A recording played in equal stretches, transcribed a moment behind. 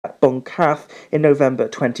Boncath in November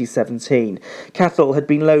 2017. Cattle had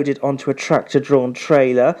been loaded onto a tractor-drawn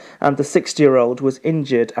trailer and the 60-year-old was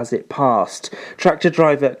injured as it passed. Tractor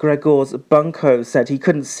driver Gregors Bunko said he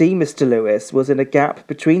couldn't see Mr Lewis was in a gap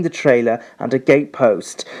between the trailer and a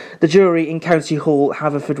gatepost. The jury in County Hall,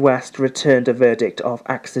 Haverfordwest, returned a verdict of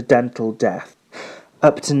accidental death.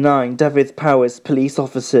 Up to 9 Dyfed-Powys police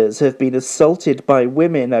officers have been assaulted by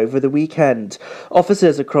women over the weekend.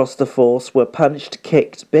 Officers across the force were punched,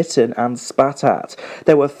 kicked, bitten and spat at.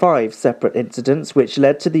 There were 5 separate incidents which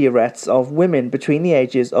led to the arrests of women between the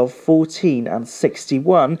ages of 14 and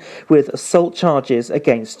 61, with assault charges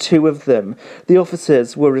against 2 of them. The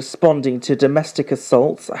officers were responding to domestic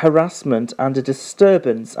assaults, harassment and a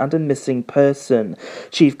disturbance and a missing person.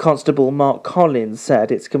 Chief Constable Mark Collins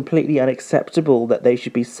said it's completely unacceptable that they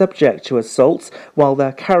should be subject to assaults while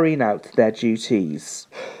they're carrying out their duties.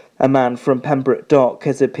 A man from Pembroke Dock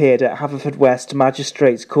has appeared at Haverfordwest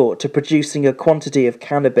Magistrates Court to producing a quantity of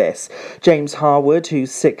cannabis. James Harwood,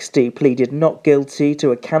 who's 60, pleaded not guilty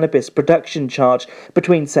to a cannabis production charge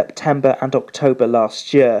between September and October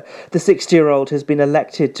last year. The 60-year-old has been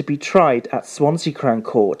elected to be tried at Swansea Crown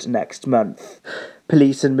Court next month.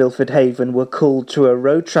 Police in Milford Haven were called to a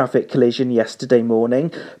road traffic collision yesterday morning.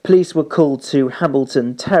 Police were called to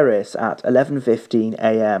Hamilton Terrace at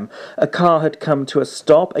 11:15am. A car had come to a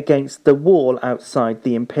stop against the wall outside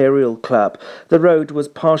the Imperial Club. The road was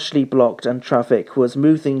partially blocked and traffic was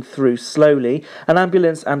moving through slowly. An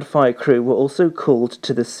ambulance and fire crew were also called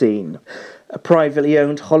to the scene. A privately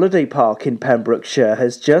owned holiday park in Pembrokeshire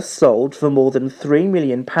has just sold for more than £3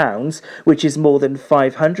 million, which is more than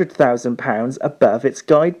 £500,000 above its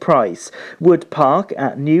guide price. Wood Park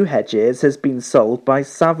at New Hedges has been sold by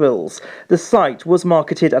Savills. The site was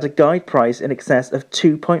marketed at a guide price in excess of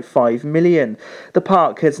 £2.5 million. The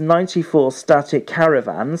park has 94 static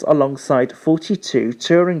caravans alongside 42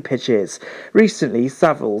 touring pitches. Recently,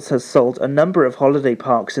 Savills has sold a number of holiday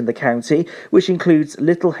parks in the county, which includes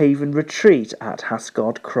Little Haven Retreat at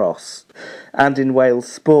Hascod Cross. And in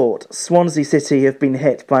Wales sport, Swansea City have been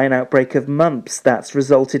hit by an outbreak of mumps that's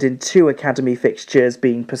resulted in 2 academy fixtures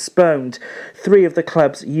being postponed. 3 of the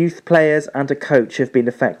club's youth players and a coach have been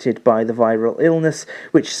affected by the viral illness,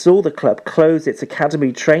 which saw the club close its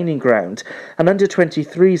academy training ground. An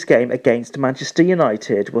under-23s game against Manchester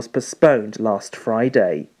United was postponed last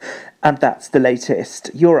Friday. And that's the latest.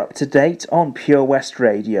 You're up to date on Pure West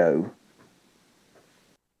Radio.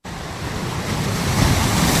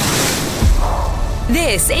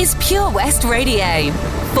 This is Pure West Radio.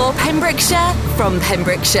 For Pembrokeshire, from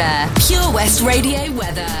Pembrokeshire. Pure West Radio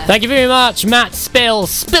weather. Thank you very much, Matt Spill,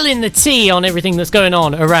 spilling the tea on everything that's going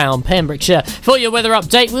on around Pembrokeshire. For your weather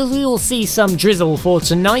update, we will see some drizzle for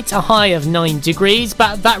tonight, a high of 9 degrees,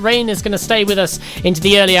 but that rain is going to stay with us into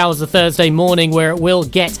the early hours of Thursday morning, where it will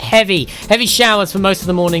get heavy. Heavy showers for most of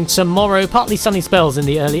the morning tomorrow, partly sunny spells in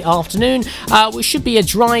the early afternoon. Which should be a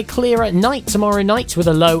dry, clearer night tomorrow night with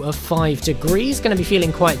a low of 5 degrees. Going to be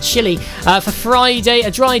feeling quite chilly. For Friday,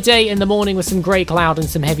 a dry day in the morning with some grey cloud and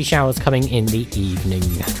some heavy showers coming in the evening.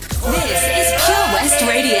 This is Pure West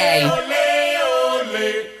Radio.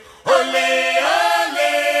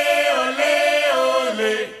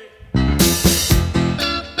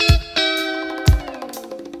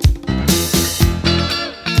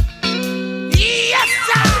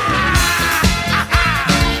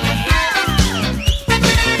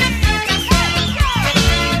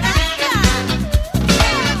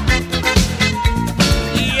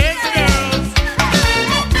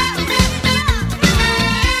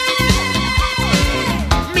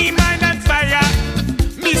 Me mind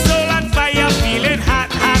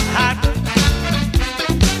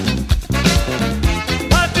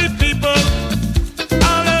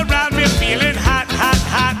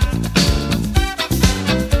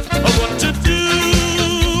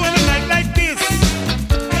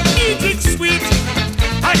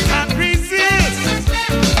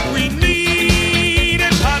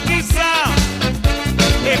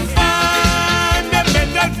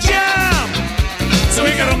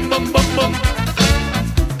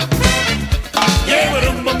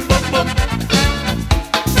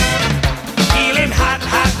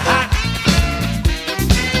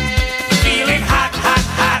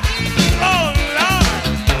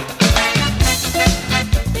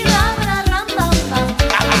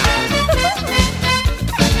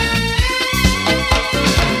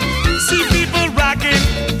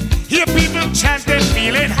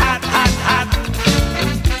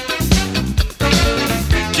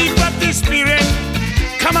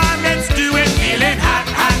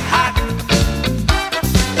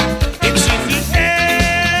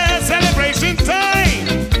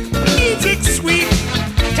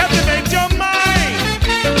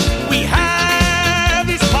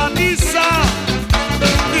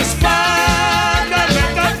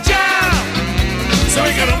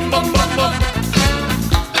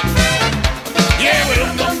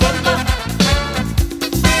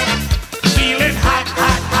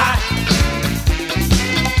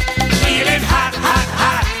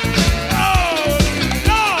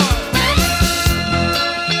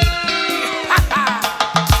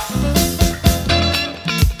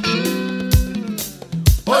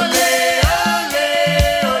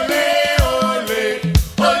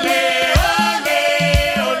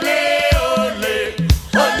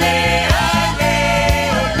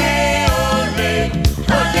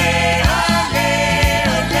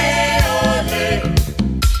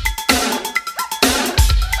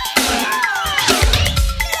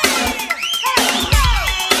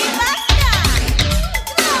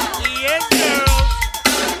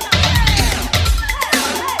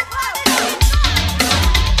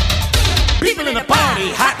People in the party,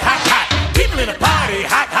 hot, hot, hot. People in the party,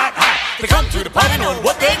 hot, hot, hot. They come to the party knowing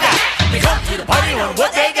what they got. They come to the party knowing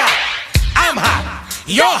what they got. I'm hot,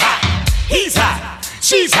 you're hot, he's hot,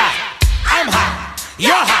 she's hot. I'm hot,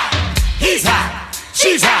 you're hot, he's hot,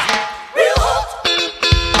 she's hot. Real hot,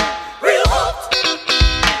 real hot,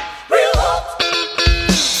 real hot,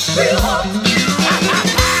 real hot.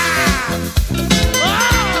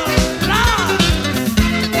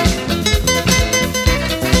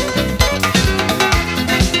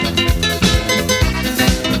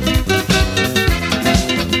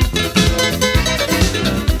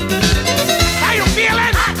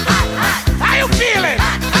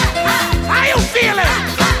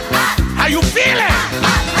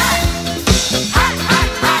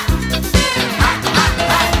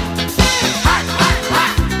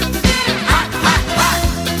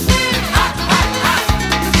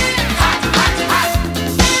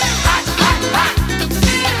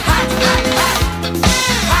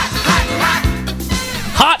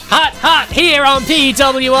 Here on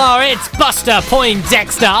PWR, it's Buster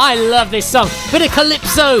Poindexter. I love this song. Bit of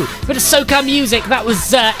calypso, bit of soca music. That was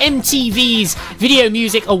MTV's Video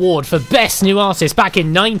Music Award for Best New Artist back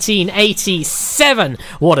in 1987.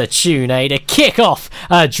 What a tune, eh? To kick off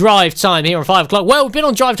Drive Time here on 5 o'clock. Well, we've been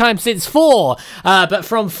on Drive Time since 4, but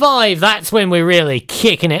from 5, that's when we're really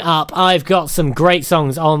kicking it up. I've got some great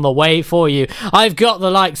songs on the way for you. I've got the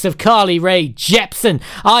likes of Carly Rae Jepsen.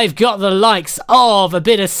 I've got the likes of a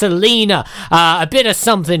bit of Selena. A bit of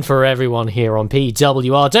something for everyone here on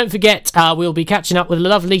PWR. Don't forget, we'll be catching up with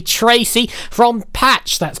lovely Tracy from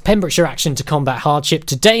Patch. That's Pembrokeshire Action to Combat Hardship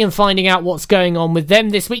today, and finding out what's going on with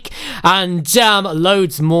them this week. And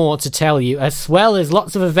loads more to tell you, as well as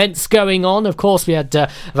lots of events going on. Of course, we had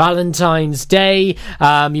Valentine's Day.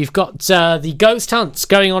 You've got the Ghost Hunts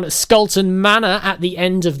going on at Scolton Manor at the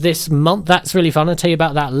end of this month. That's really fun. I'll tell you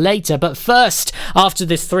about that later. But first, after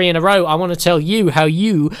this 3 in a row, I want to tell you how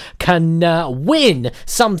you can win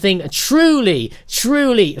something truly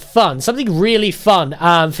fun, something really fun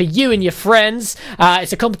for you and your friends.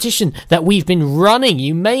 It's a competition that we've been running.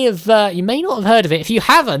 You may not have heard of it. If you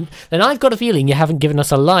haven't, then I've got a feeling you haven't given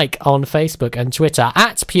us a like on Facebook and Twitter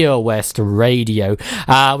at Pure West Radio.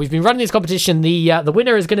 We've been running this competition. The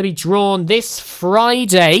winner is going to be drawn this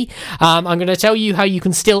Friday. I'm going to tell you how you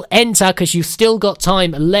can still enter, because you've still got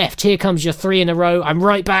time left. Here comes your 3 in a row. I'm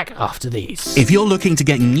right back after these. If you're looking to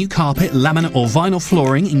get new carpet, laminate or vinyl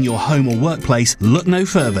flooring in your home or workplace, look no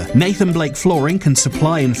further. Nathan Blake Flooring can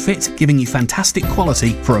supply and fit, giving you fantastic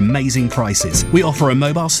quality for amazing prices. We offer a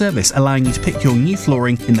mobile service allowing you to pick your new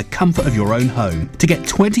flooring in the comfort of your own home. To get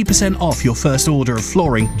 20% off your first order of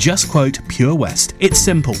flooring, just quote Pure West. It's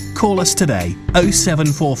simple. Call us today,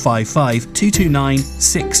 07455 229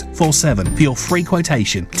 647 for your free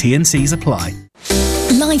quotation. T&Cs apply.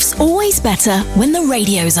 Life's always better when the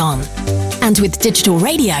radio's on. And with digital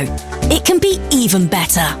radio, it can be even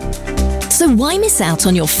better. So why miss out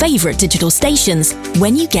on your favourite digital stations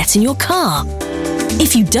when you get in your car?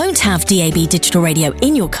 If you don't have DAB digital radio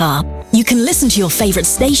in your car, you can listen to your favourite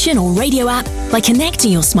station or radio app by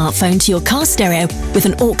connecting your smartphone to your car stereo with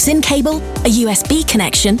an aux-in cable, a USB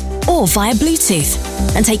connection, or via Bluetooth,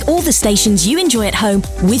 and take all the stations you enjoy at home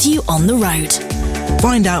with you on the road.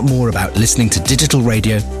 Find out more about listening to digital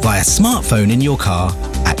radio via smartphone in your car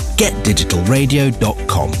at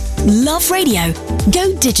getdigitalradio.com. Love radio.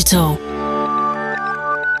 Go digital.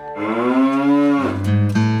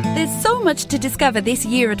 There's so much to discover this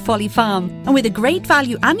year at Folly Farm, and with a great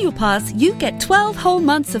value annual pass, you get 12 whole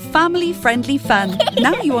months of family-friendly fun.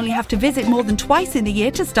 Now you only have to visit more than twice in the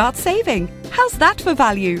year to start saving. How's that for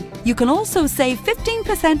value? You can also save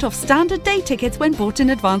 15% off standard day tickets when bought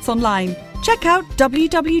in advance online. Check out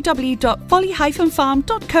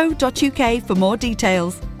www.folly-farm.co.uk for more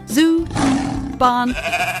details. Zoo, barn,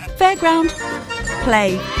 fairground,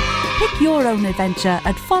 play. Pick your own adventure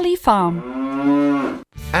at Folly Farm.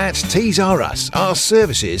 At Tees R Us, our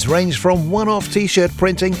services range from one-off t-shirt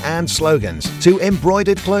printing and slogans to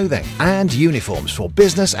embroidered clothing and uniforms for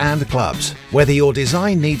business and clubs. Whether your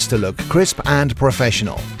design needs to look crisp and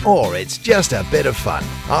professional, or it's just a bit of fun,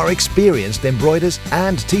 our experienced embroiders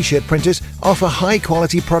and t-shirt printers offer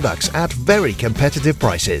high-quality products at very competitive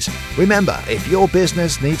prices. Remember, if your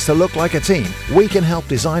business needs to look like a team, we can help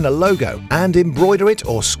design a logo and embroider it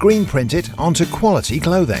or screen print it onto quality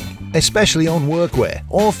clothing, especially on workwear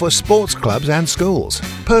or for sports clubs and schools.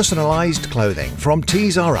 Personalised clothing from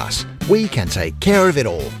Tees R Us. We can take care of it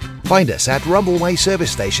all. Find us at Rumbleway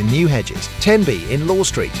Service Station, New Hedges, 10B in Law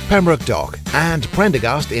Street, Pembroke Dock, and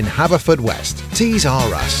Prendergast in Haverfordwest. Tees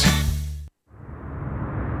R Us.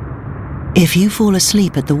 If you fall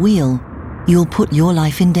asleep at the wheel, you'll put your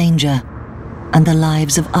life in danger. and the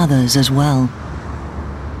lives of others as well.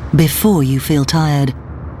 Before you feel tired,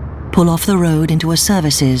 pull off the road into a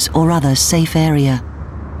services or other safe area,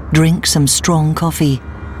 drink some strong coffee,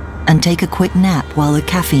 and take a quick nap while the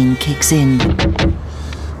caffeine kicks in.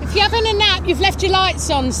 If you're having a nap, you've left your lights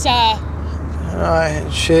on, sir. Right,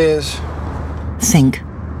 cheers. Think.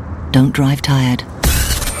 Don't drive tired.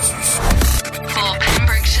 For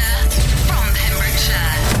Pembrokeshire, from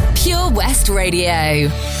Pembrokeshire, Pure West Radio.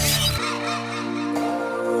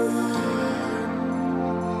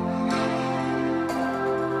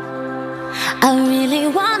 I really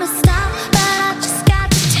wanna stop, but I just got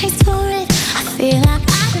the taste for it. I feel like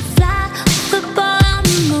I could fly with the ball on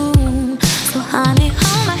the moon. So honey,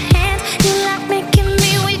 hold my hand, you like making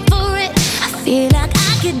me wait for it. I feel like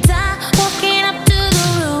I could die walking up to the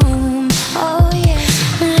room. Oh yeah,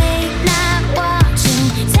 late night watching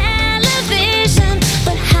television,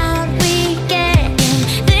 but how'd we get in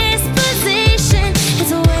this position?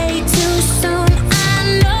 It's way too soon.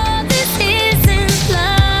 I know this isn't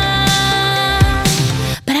love,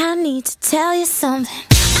 but I need to tell you something.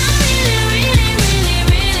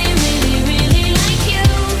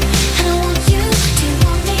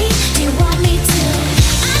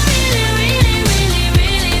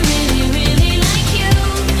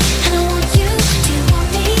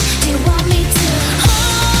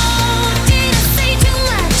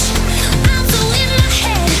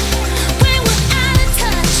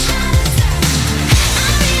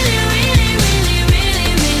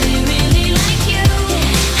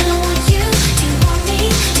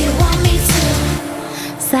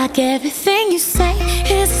 Like everything you say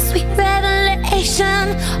is a sweet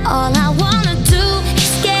revelation. All I wanna do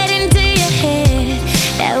is get into your head.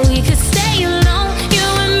 That we could stay alone, you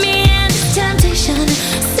and me and this temptation.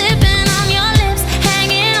 Sipping on your lips,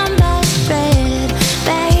 hanging on by a thread.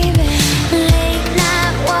 Baby, late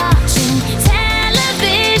night watching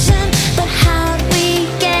television, but how'd we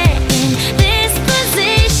get in this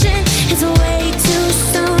position? It's way too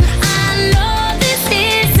soon. I know this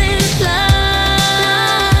isn't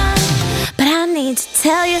love, to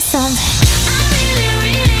tell you something.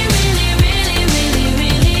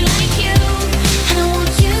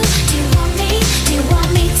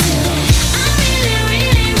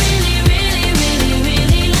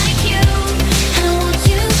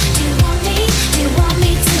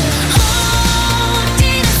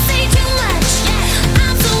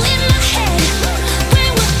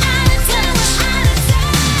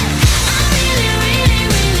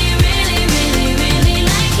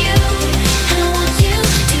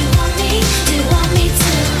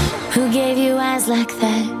 Like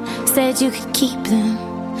that, said you could keep them.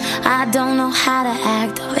 I don't know how to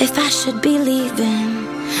act or if I should be leaving.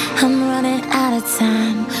 I'm running out of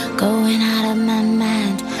time, going out of my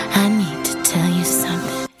mind. I need to tell you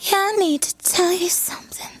something. Yeah, I need to tell you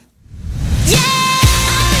something. Yeah!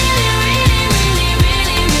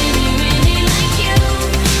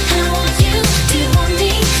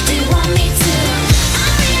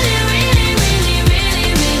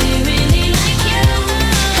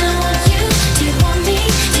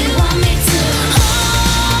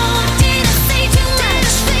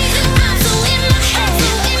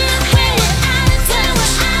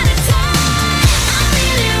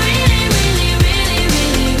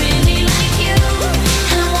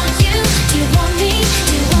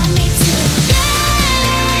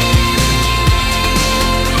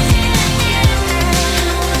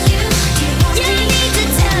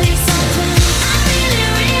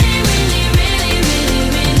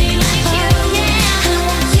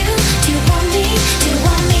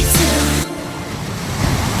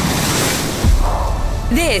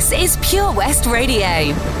 This is Pure West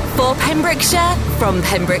Radio. For Pembrokeshire, from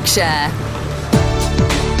Pembrokeshire.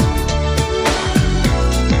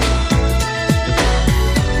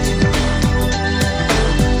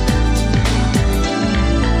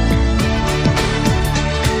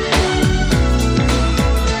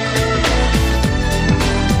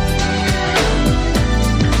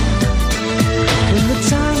 When the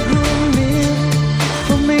time grew near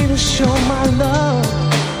for me to show my love,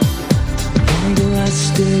 I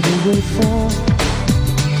stayed away for,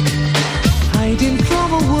 hiding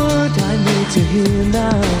from a word I need to hear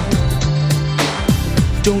now.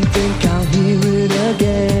 Don't think I'll hear it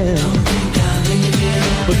again.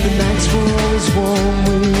 But the nights were always warm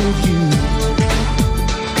with you,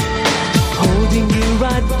 holding you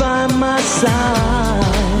right by my side.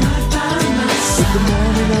 But the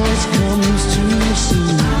morning always comes too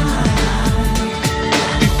soon.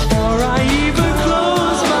 Before I even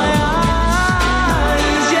close my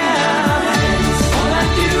eyes, yeah, all I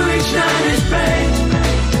do each night is pray,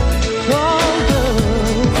 oh,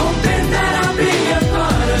 hoping that I'll be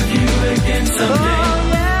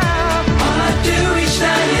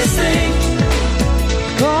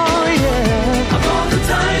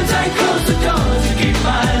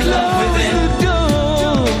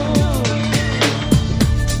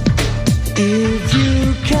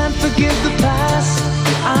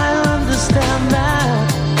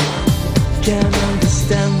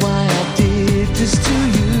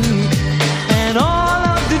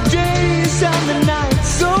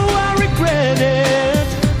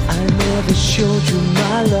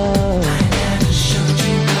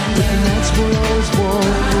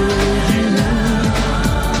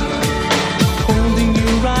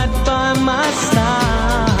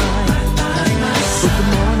side. But the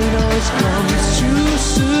morning always comes too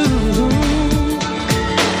soon.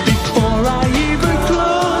 Before I even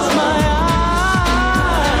close my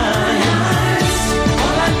eyes,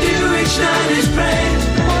 all I do each night is pray.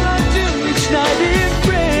 All I do each night is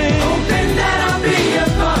pray, hoping that I'll be a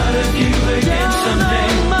part of you again someday.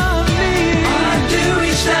 All I do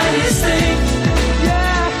each night is think,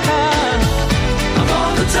 yeah, of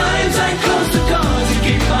all the times I close the door to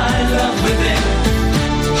keep my love within.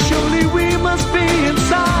 Surely we must be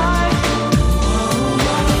inside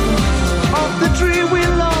of the dream we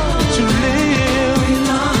long to live.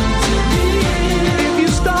 If you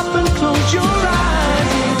stop and close your eyes,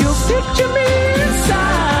 you'll picture me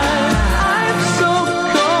inside. I'm so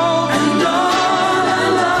cold and all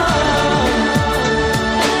alone.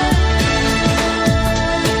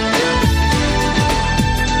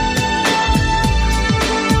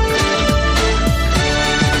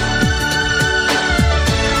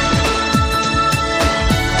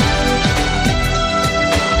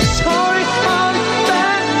 Sorry, come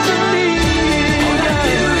back to me. All I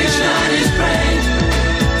do each night is pray,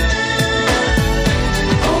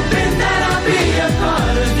 hoping that I'll be a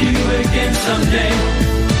part of you again someday.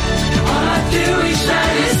 All I do each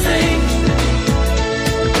night is think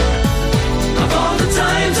of all the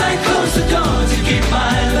times I close the door to keep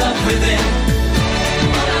my love within.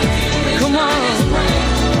 Come on,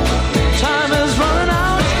 time is running out.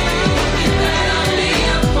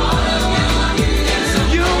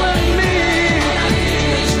 You and me,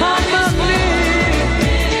 Mama, me,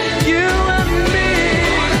 you and me.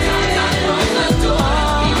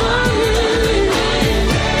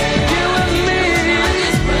 You and me,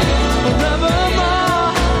 forevermore.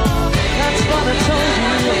 That's what I told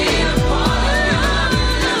you.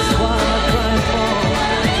 That's what I cried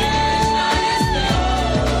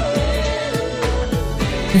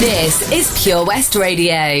for. This is Pure West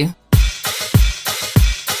Radio.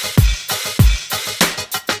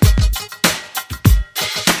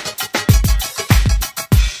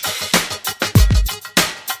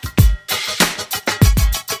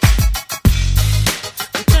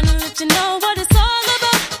 I'm trying to let you know what it's all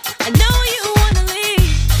about. I know you wanna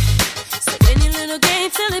leave. So when your little game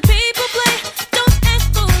silly people play, don't act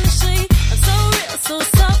foolishly. I'm so real, so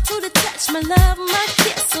soft to the touch. My love, my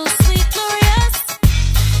kiss, so sweet, glorious.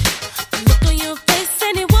 The look on your face,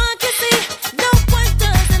 anyone can see. No one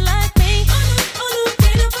does it like me. Oh no,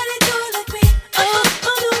 can't nobody do it like me.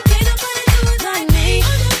 Oh no, can't nobody do it like me.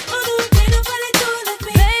 Oh no, can't nobody do it like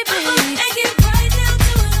me. Baby, and get right down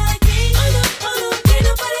to it like me. Oh no, can't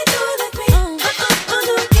nobody do it like me.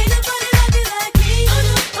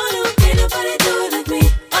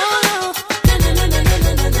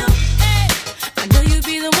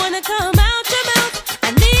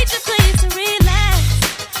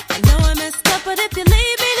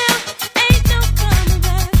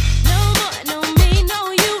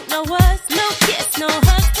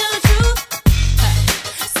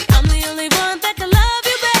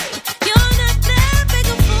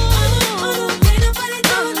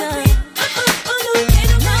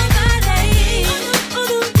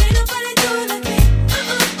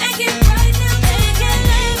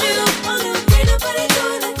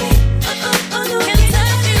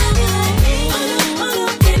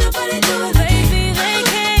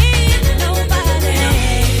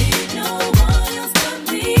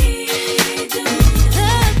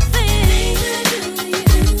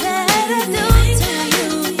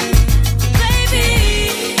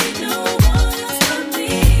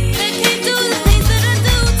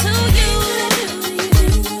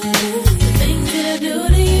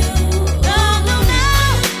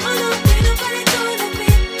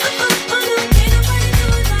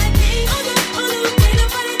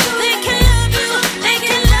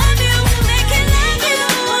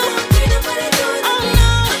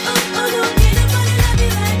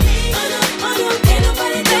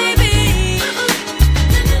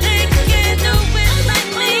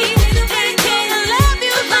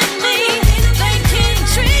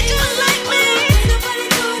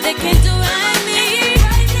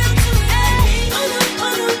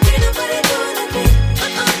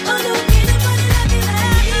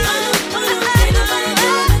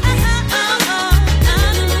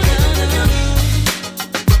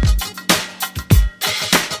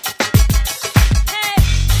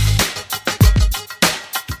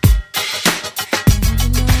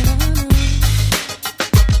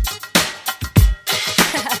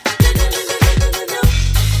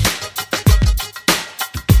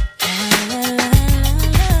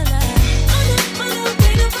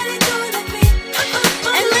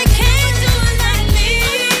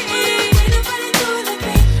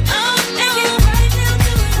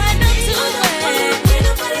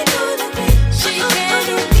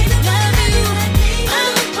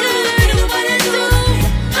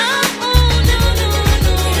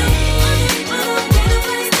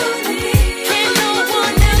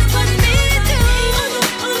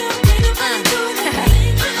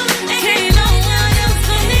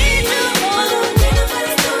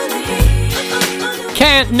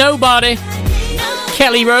 Nobody.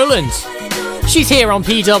 Kelly Rowland. She's here on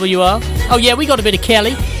PWR. Oh yeah, we got a bit of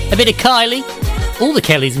Kelly, a bit of Kylie. All the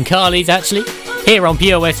Kellys and Kylies, actually. Here on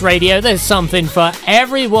Pure West Radio, there's something for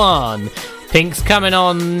everyone. Pink's coming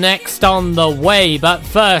on next on the way, but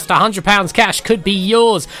first, £100 cash could be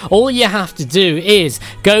yours. All you have to do is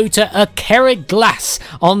go to a Cerrig Glass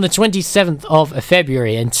on the 27th of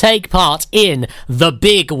February and take part in the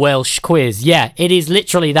Big Welsh Quiz. Yeah, it is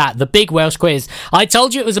literally that, the Big Welsh Quiz. I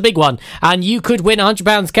told you it was a big one, and you could win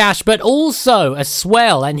 £100 cash, but also a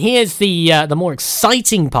swell. And here's the more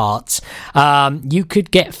exciting part. You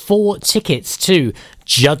could get 4 tickets to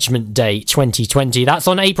Judgment Day 2020. That's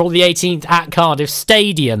on April the 18th at Cardiff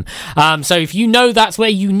Stadium. So if you know that's where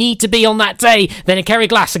you need to be on that day, then a Cerrig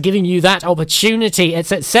Glass are giving you that opportunity.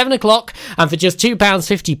 It's at 7 o'clock, and for just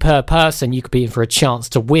 £2.50 per person, you could be in for a chance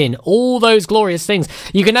to win all those glorious things.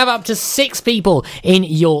 You can have up to 6 people in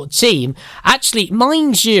your team. Actually,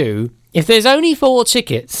 mind you, if there's only 4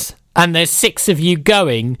 tickets and there's 6 of you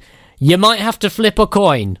going, you might have to flip a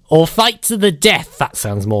coin or fight to the death. That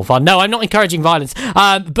sounds more fun. No, I'm not encouraging violence,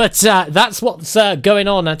 but that's what's going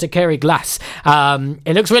on at a Cerrig Glass.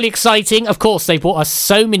 It looks really exciting. Of course, they've brought us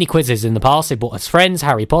so many quizzes in the past. They brought us Friends,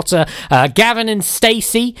 Harry Potter, Gavin and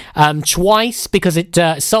Stacey twice because it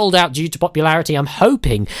sold out due to popularity. I'm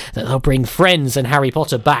hoping that they'll bring Friends and Harry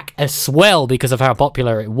Potter back as well because of how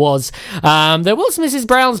popular it was. There was Mrs.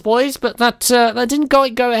 Brown's Boys, but that didn't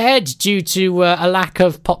quite go ahead due to a lack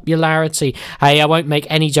of popularity. Hey, I won't make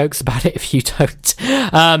any jokes about it if you don't.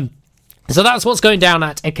 So that's what's going down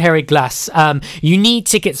at a Cerrig Glass. You need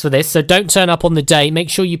tickets for this, so don't turn up on the day. Make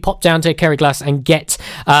sure you pop down to a Cerrig Glass and get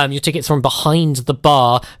your tickets from behind the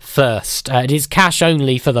bar first. It is cash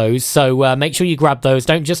only for those, so make sure you grab those.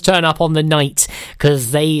 Don't just turn up on the night,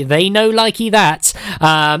 because they know likey that.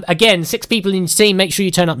 Again, 6 people in your team. Make sure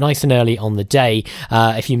you turn up nice and early on the day.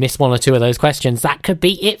 If you miss 1 or 2 of those questions, that could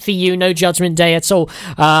be it for you. No Judgment Day at all.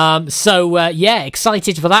 Yeah,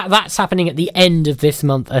 excited for that. That's happening at the end of this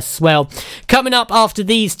month as well. Coming up after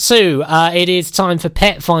these 2, it is time for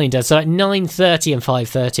Pet Finder. So at 9:30 and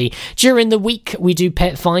 5:30 during the week, we do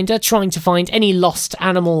Pet Finder, trying to find any lost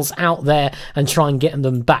animals out there and try and get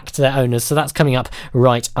them back to their owners. So that's coming up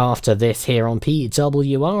right after this here on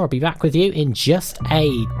PWR. I'll be back with you in just a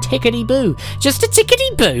tickety-boo. Just a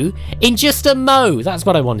tickety-boo? In just a mo. That's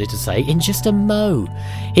what I wanted to say. In just a mo.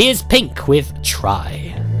 Here's Pink with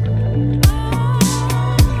Try.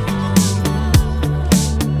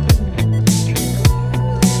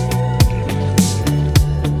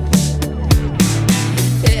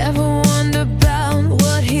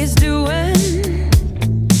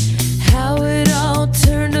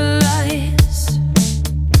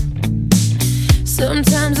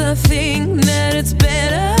 Sometimes I think that it's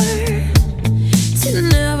better to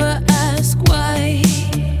never ask why.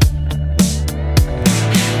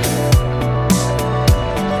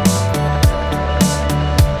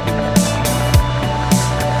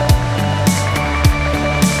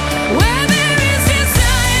 Where there is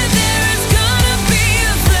desire, there is gonna be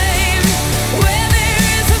a flame. Where there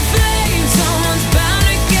is a flame, someone's bound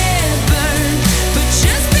to get burned. But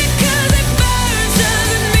just because it burns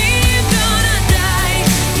doesn't mean you're gonna die.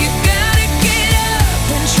 You gotta get up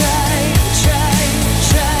and try, try,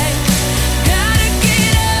 try. Gotta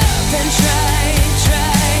get up and try,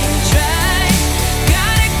 try, try.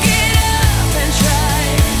 Gotta get up and try,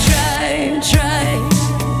 try, try.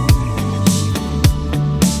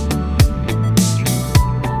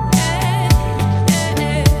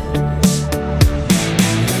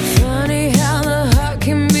 Funny how the heart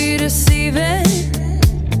can be deceiving,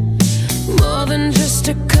 more than just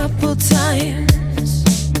a couple times.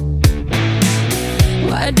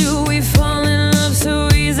 Why do we fall in love so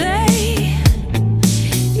easy,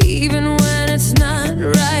 even when it's not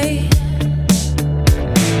right?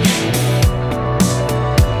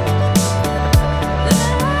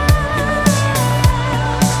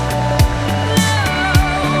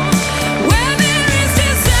 Where there is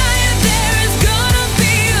desire, there is gonna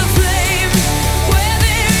be a flame. Where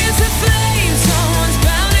there is a flame, someone's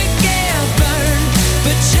bound to get burned.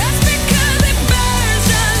 But just because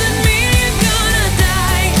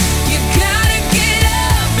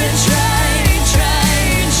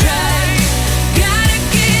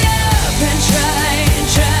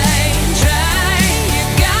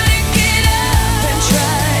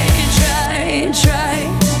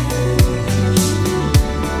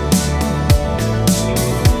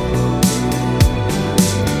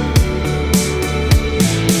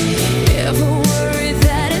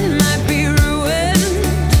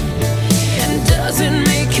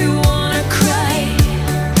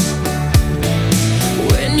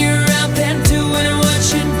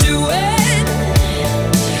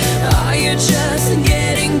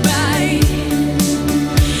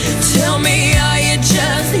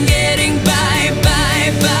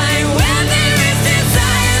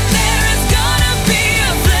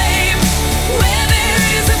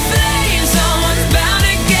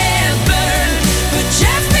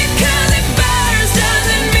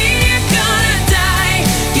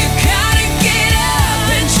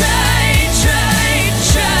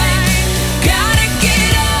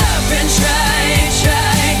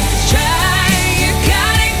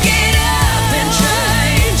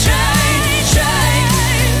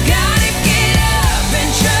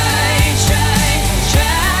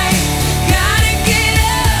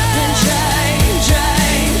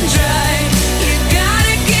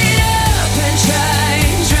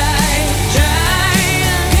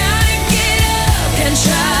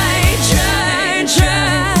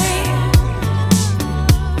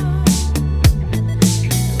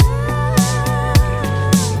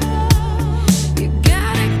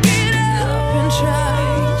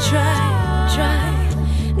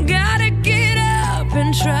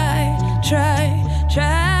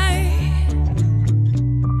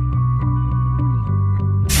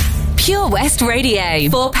Pure West Radio.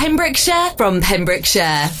 For Pembrokeshire, from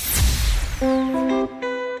Pembrokeshire.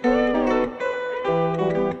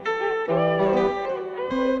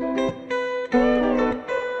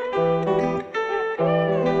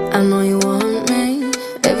 I know you want me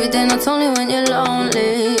every day, not only when you're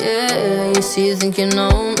lonely. Yeah, you see, you think you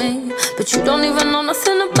know me, but you don't even know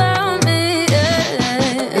nothing about me.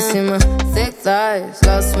 Yeah, you see my thick thighs,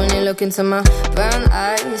 lost when you look into my brown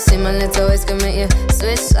eyes. You see my little ways can make you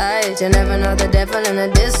switch sides. You never know the devil in a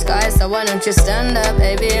disguise, so why don't you stand up,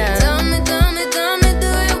 baby? And tell me, do you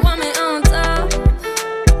want me on top?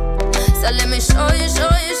 So let me show you.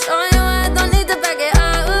 I don't need to back it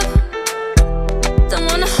up. Don't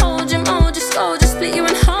wanna hold you, mold you, slow, just split you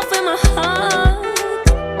in half with my heart.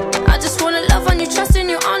 I just wanna love on you, trust in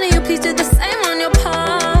you, honor you, please do the same on your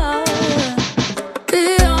part.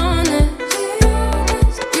 Be honest,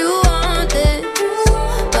 you want this,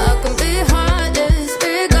 but I can be heartless,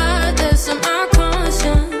 regardless of my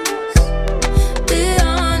conscience. Be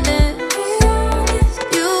honest,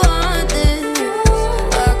 you want this,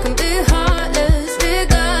 but I can be heartless,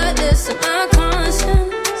 regardless of my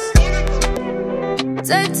conscience.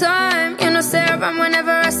 Take time, you know, stay around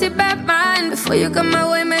whenever I see bad mind. Before you come my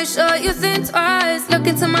way, make sure you think twice. Look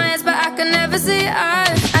into my eyes, but I can never see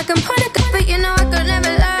eyes. I can point a gun, but you know I could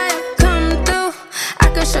never lie. Come through, I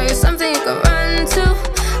can show you something you can run to.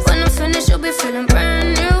 When I'm finished, you'll be feeling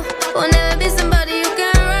brand new. Will never be somebody you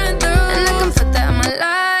can run through. And I can put that in my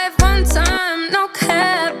life one time. No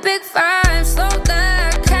cap, big five, slow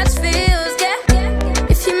that, catch feels, yeah.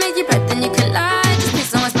 If you make your breath, then you can lie. Just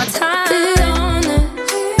please don't waste my time. Be honest,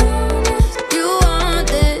 you want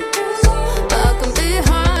this, but I can be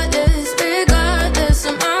heartless, regardless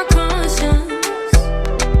of my conscience.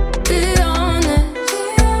 Be honest,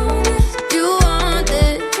 you want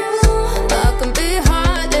this, but I can be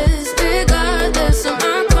heartless, regardless of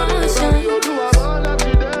my conscience.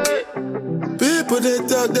 People they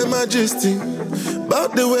talk them majesty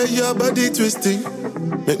about the way your body twisting,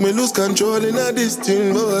 make me lose control in a this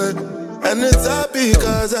thing, boy. And it's happy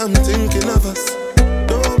cause I'm thinking of us.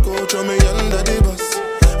 Don't go throw me under the bus,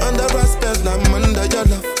 under respect I'm under your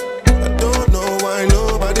love. I don't know why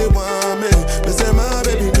nobody want me. Me say my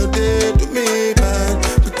baby no day do me bad,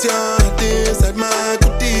 put your heart inside my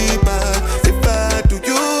goodie bag. If I do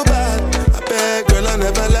you bad, I beg girl I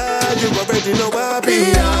never lie. You already know I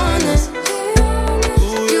be honest.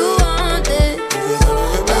 You want it,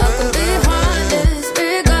 but I can be heartless,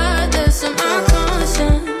 regardless of my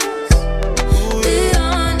conscience. Be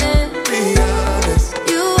honest,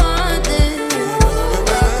 you want it,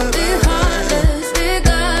 but I can be heartless,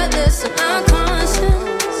 regardless of my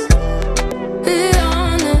conscience. Be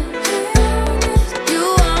honest, you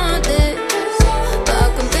want it, but I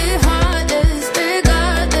can be heartless,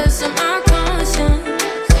 regardless of my conscience.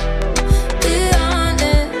 Be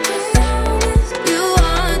honest, you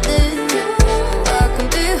want it, but I can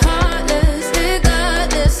be heartless,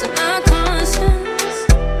 regardless of my conscience.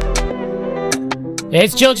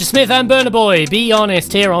 It's Georgia Smith and Burna Boy. Be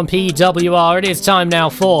honest here on PWR. It is time now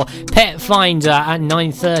for Pet Finder at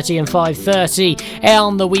 9:30 and 5:30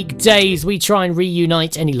 on the weekdays. We try and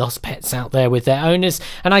reunite any lost pets out there with their owners.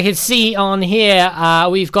 And I can see on here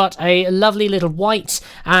we've got a lovely little white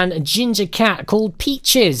and ginger cat called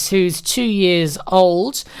Peaches, who's 2 years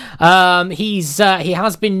old. He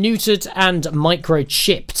has been neutered and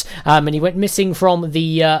microchipped, and he went missing from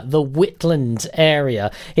the Whitland area.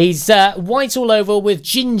 He's white all over with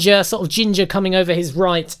sort of ginger coming over his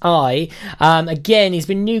right eye. Again, he's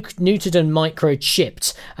been neutered and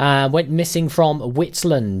microchipped. Went missing from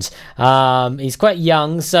Whitland. He's quite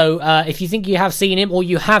young, so if you think you have seen him or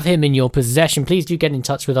you have him in your possession, please do get in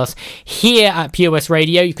touch with us here at Pure West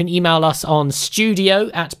Radio. You can email us on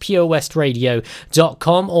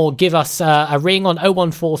studio@purewestradio.com or give us a ring on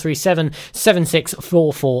 01437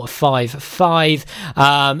 764455.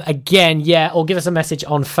 Again, or give us a message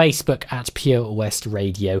on Facebook at Pure West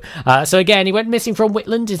Radio. So again, he went missing from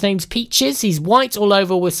Whitland. His name's Peaches. He's white all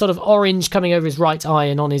over with sort of orange coming over his right eye,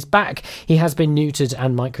 and on his back he has been neutered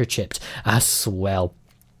and microchipped as well.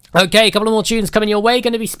 Okay, a couple of more tunes coming your way.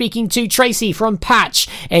 Going to be speaking to Tracy from Patch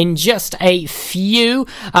in just a few.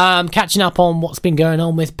 Catching up on what's been going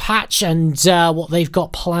on with Patch and what they've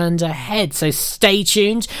got planned ahead. So stay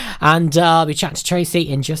tuned, and I'll be chatting to Tracy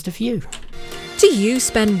in just a few. Do you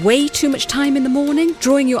spend way too much time in the morning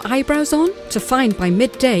drawing your eyebrows on to find by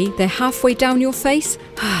midday they're halfway down your face?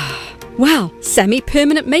 Well,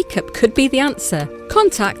 semi-permanent makeup could be the answer.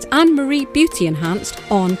 Contact Anne-Marie Beauty Enhanced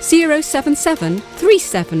on 077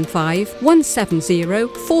 375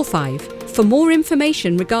 17045 for more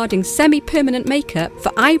information regarding semi-permanent makeup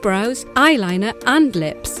for eyebrows, eyeliner and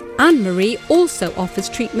lips. Anne-Marie also offers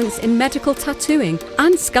treatments in medical tattooing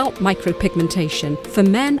and scalp micropigmentation for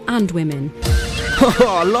men and women.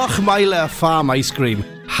 Oh, Lochmeyler Farm Ice Cream.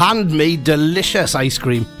 Handmade delicious ice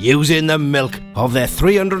cream using the milk of their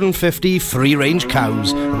 350 free-range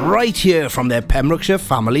cows right here from their Pembrokeshire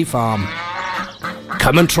family farm.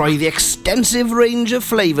 Come and try the extensive range of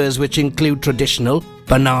flavours which include traditional,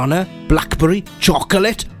 banana, blackberry,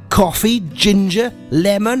 chocolate, coffee, ginger,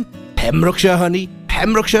 lemon, Pembrokeshire honey,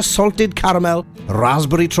 Pembrokeshire salted caramel,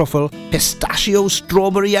 raspberry truffle, pistachio,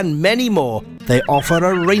 strawberry and many more. They offer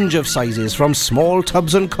a range of sizes from small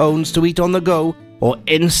tubs and cones to eat on the go or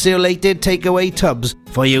insulated takeaway tubs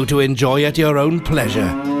for you to enjoy at your own pleasure.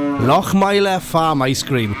 Lochmeyler Farm Ice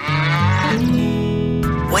Cream.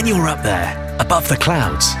 When you're up there, above the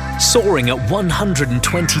clouds, soaring at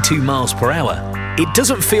 122 miles per hour, it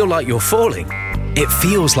doesn't feel like you're falling. It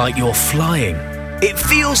feels like you're flying. It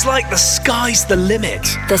feels like the sky's the limit.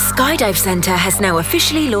 The Skydive Centre has now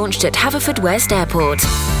officially launched at Haverfordwest Airport.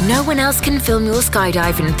 No one else can film your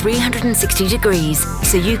skydive in 360 degrees,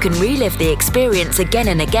 so you can relive the experience again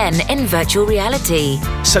and again in virtual reality.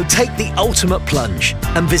 So take the ultimate plunge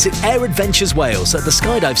and visit Air Adventures Wales at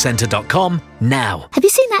theskydivecentre.com now. Have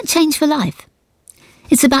you seen that Change for Life?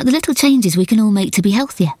 It's about the little changes we can all make to be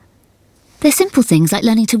healthier. They're simple things like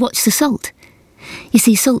learning to watch the salt. You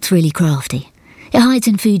see, salt's really crafty. It hides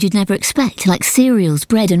in food you'd never expect, like cereals,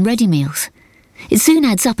 bread and ready meals. It soon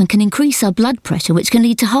adds up and can increase our blood pressure, which can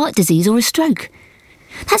lead to heart disease or a stroke.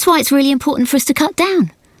 That's why it's really important for us to cut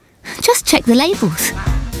down. Just check the labels.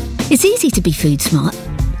 It's easy to be food smart.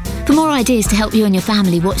 For more ideas to help you and your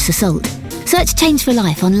family watch the salt, search Change for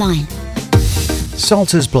Life online.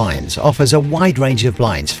 Salters Blinds offers a wide range of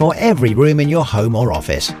blinds for every room in your home or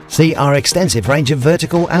office. See our extensive range of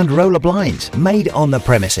vertical and roller blinds made on the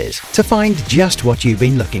premises to find just what you've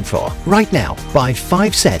been looking for. Right now, buy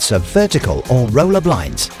 5 sets of vertical or roller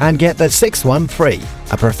blinds and get the 6th one free.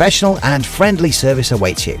 A professional and friendly service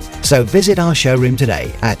awaits you. So visit our showroom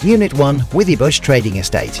today at Unit 1 Withybush Trading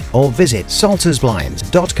Estate or visit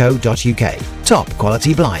saltersblinds.co.uk. Top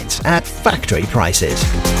quality blinds at factory prices.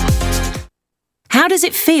 How does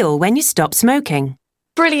it feel when you stop smoking?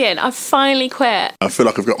 Brilliant, I've finally quit. I feel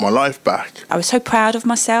like I've got my life back. I was so proud of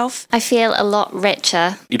myself. I feel a lot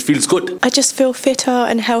richer. It feels good. I just feel fitter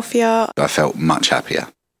and healthier. I felt much happier.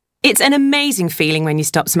 It's an amazing feeling when you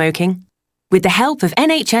stop smoking. With the help of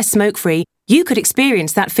NHS Smoke Free, you could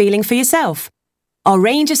experience that feeling for yourself. Our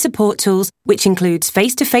range of support tools, which includes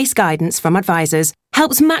face-to-face guidance from advisors,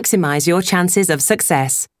 helps maximise your chances of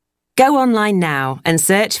success. Go online now and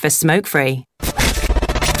search for Smoke Free.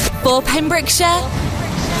 For Pembrokeshire,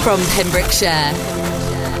 from Pembrokeshire,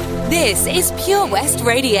 this is Pure West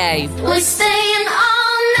Radio. We're staying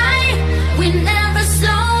all night, we never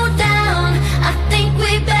slow down. I think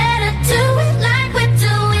we better do it like we're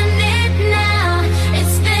doing it now.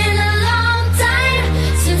 It's been a long time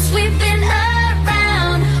since we've been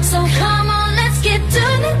around. So come on, let's get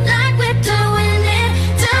doing it like we're doing it.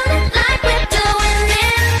 Doing it like we're doing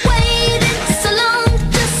it. Waited so long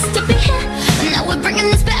just to be here. Now we're bringing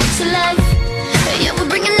this back to life. Yeah, we're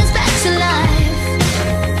bringing this back to life.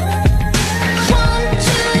 Want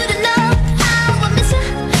you to know how I miss you.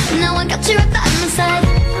 Now I got you right by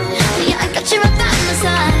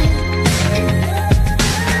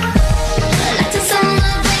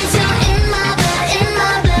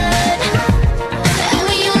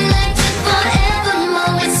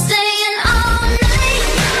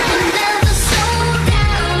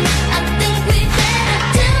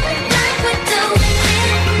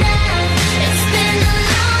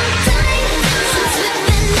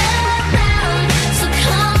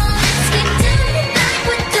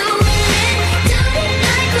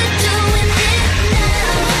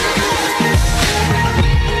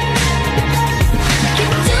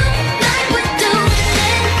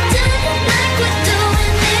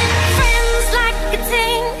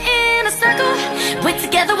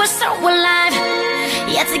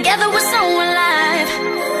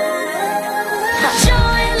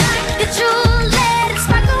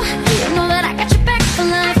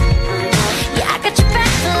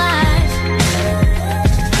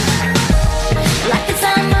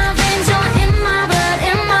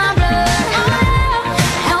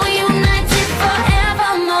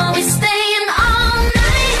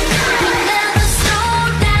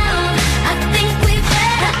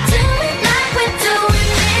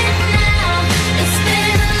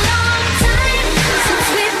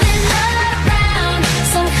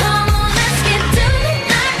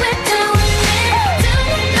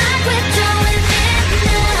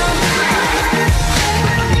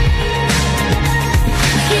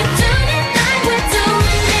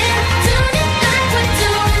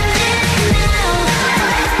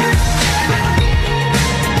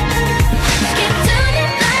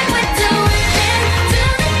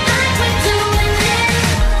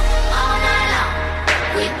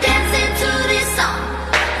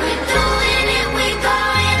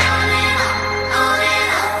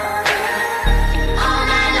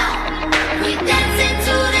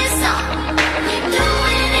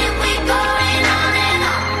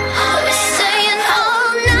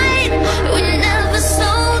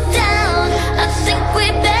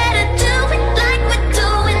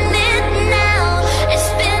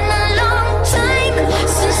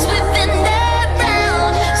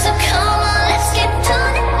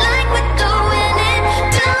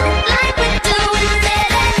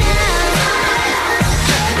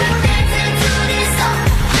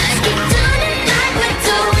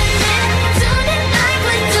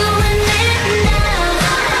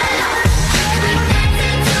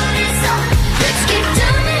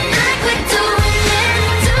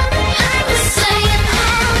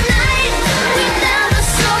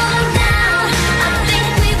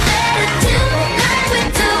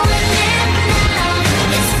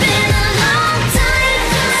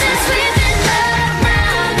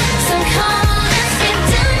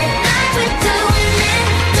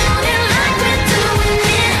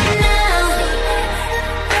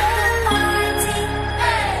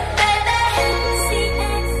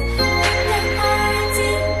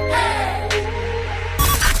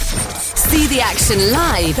See the action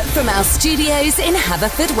live from our studios in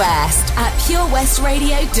Haverfordwest at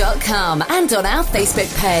purewestradio.com and on our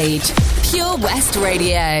Facebook page, Pure West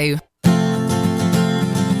Radio.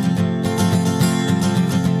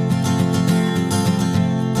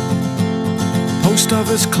 Post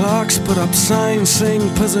office clerks put up signs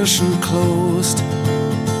saying position closed.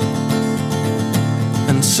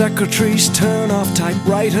 And secretaries turn off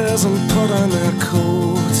typewriters and put on their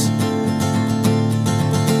coats.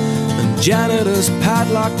 And janitors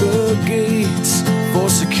padlock the gates for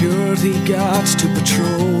security guards to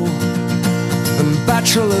patrol. And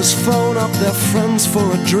bachelors phone up their friends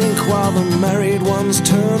for a drink while the married ones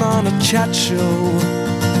turn on a chat show.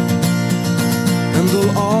 And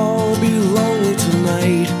they'll all be lonely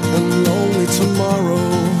tonight and lonely tomorrow.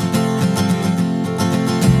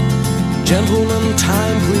 Gentlemen,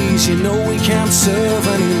 time please, you know we can't serve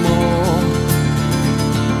anymore.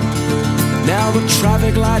 Now the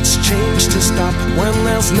traffic lights change to stop when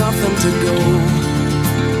there's nothing to go.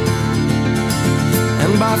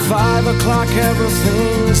 And by 5 o'clock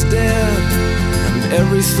everything's dead, and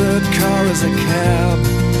every third car is a cab.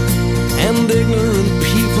 And ignorant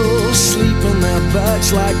people sleep in their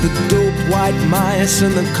beds like the dope white mice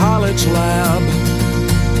in the college lab.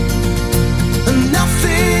 And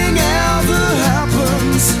nothing ever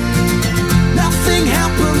happens, nothing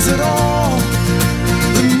happens at all.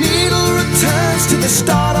 The needle returns to the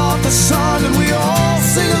start of the song, and we all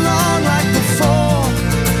sing along like before.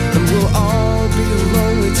 And we'll all be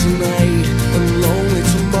lonely tonight and lonely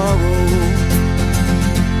tomorrow.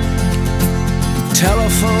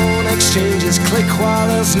 Telephone exchanges click while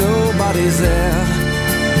there's nobody there.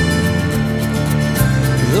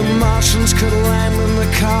 The Martians could land in the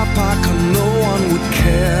car park and no one would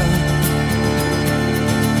care.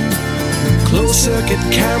 Closed-circuit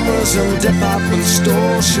cameras and department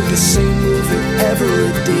stores shoot the same movie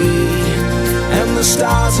every day. And the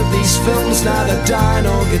stars of these films neither die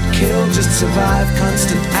nor get killed, just survive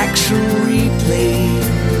constant action replay.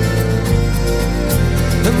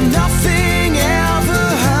 And nothing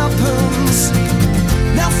ever happens,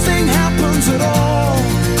 nothing happens at all.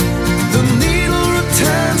 The needle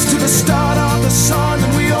returns to the start of the song,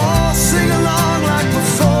 and we all sing along like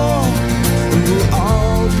before. And we'll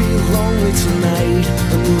all be lonely tonight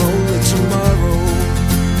and lonely tomorrow.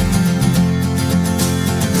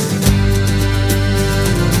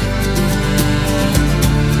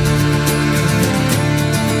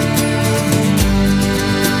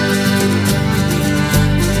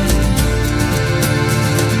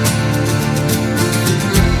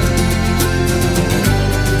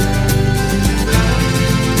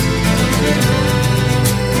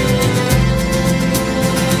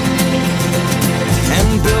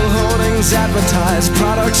 Advertise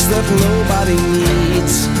products that nobody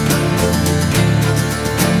needs,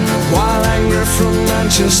 while anger from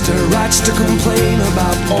Manchester writes to complain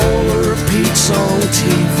about all the repeats on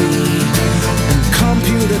TV. And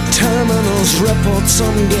computer terminals report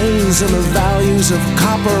some gains in the values of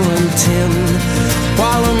copper and tin,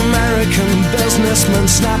 while American businessmen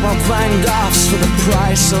snap up Van Goghs for the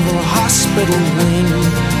price of a hospital wing.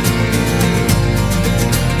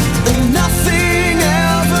 And nothing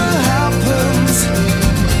ever happens,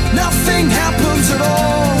 nothing happens at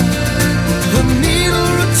all. The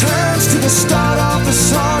needle returns to the start of the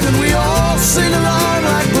song, and we all sing along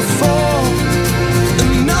like before.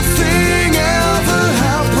 And nothing ever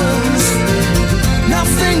happens,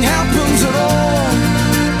 nothing happens at all.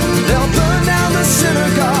 They'll burn down the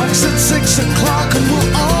synagogues at 6 o'clock, and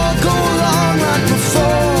we'll all go along like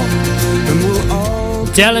before. And we'll all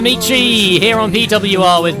Delamici here on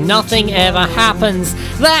PWR with Nothing Ever Happens.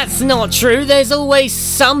 That's not true. There's always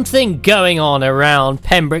something going on around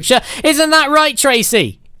Pembrokeshire. Isn't that right,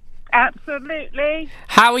 Tracy? Absolutely.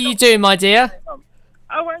 How are you doing, my dear? Oh,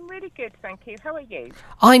 I'm really good, thank you. How are you?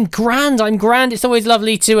 I'm grand. It's always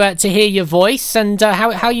lovely to hear your voice. And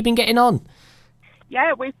how you been getting on?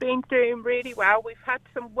 Yeah, we've been doing really well. We've had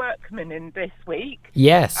some workmen in this week.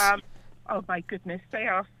 Yes. Oh my goodness, they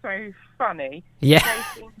are so funny. Yeah.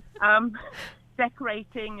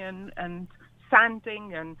 Decorating and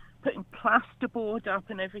sanding and putting plasterboard up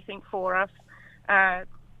and everything for us, so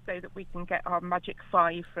that we can get our Magic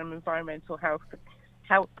 5 from environmental health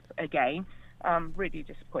again. Really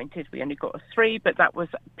disappointed we only got a 3, but that was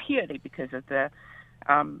purely because of the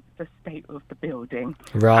state of the building.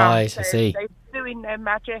 Right, so I see. They're doing their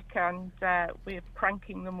magic, and we're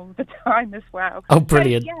pranking them all the time as well. Oh,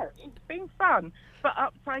 brilliant. So, yeah, it's been fun, but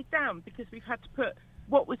upside down, because we've had to put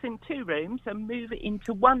what was in 2 rooms and move it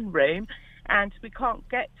into 1 room, and we can't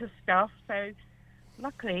get to stuff, so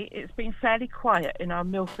luckily, it's been fairly quiet in our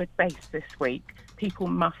Milford base this week. People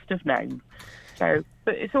must have known. So,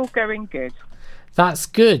 but it's all going good. That's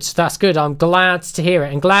good. That's good. I'm glad to hear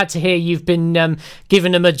it, and glad to hear you've been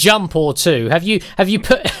giving them a jump or two. Have you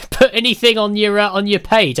put anything on your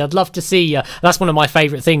page? I'd love to see. That's one of my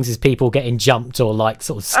favourite things is people getting jumped or like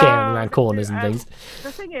sort of scaring around corners and things.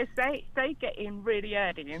 The thing is, they get in really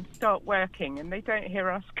early and start working, and they don't hear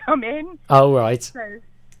us come in. Oh right. So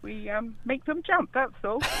we make them jump. That's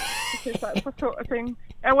all. Because that's the sort of thing.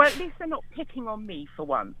 Well, at least they're not picking on me for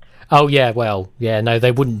once. Oh yeah. Well, yeah. No,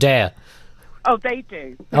 they wouldn't dare. Oh, they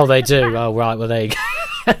do. Oh, they do. Oh, right. Well, there you go.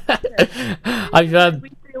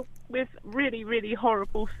 We deal with really, really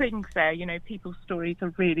horrible things there. You know, people's stories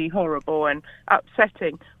are really horrible and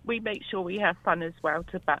upsetting. We make sure we have fun as well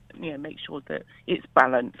to, make sure that it's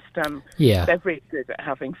balanced. Yeah. They're really good at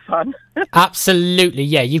having fun. Absolutely,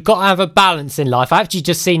 yeah. You've got to have a balance in life. I've actually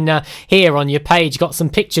just seen here on your page, got some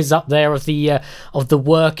pictures up there of the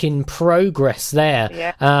work in progress there.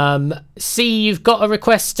 Yeah. See, you've got a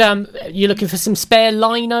request. You're looking for some spare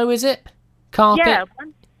lino, is it? Carpet? Yeah.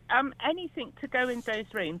 Anything to go in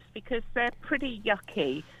those rooms because they're pretty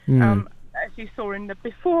yucky. As you saw in the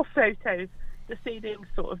before photos, the ceiling's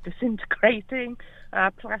sort of disintegrating,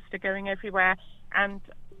 plaster going everywhere, and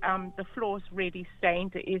the floor's really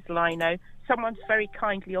stained. It is lino. Someone's very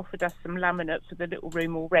kindly offered us some laminate for the little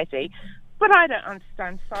room already, but I don't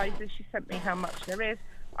understand sizes. She sent me how much there is.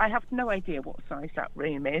 I have no idea what size that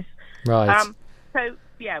room is. Right. So,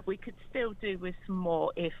 yeah, we could still do with some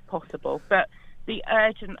more if possible, but the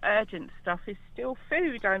urgent stuff is still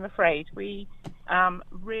food, I'm afraid. We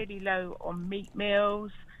really low on meat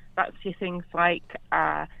meals. That's your things like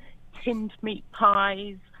tinned meat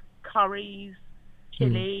pies, curries,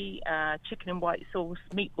 chili, chicken and white sauce,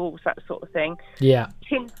 meatballs, that sort of thing. Yeah.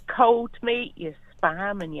 Tinned cold meat, your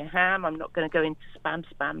spam and your ham. I'm not going to go into spam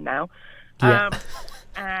now. Yeah.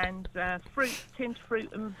 And tinned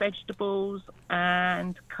fruit and vegetables,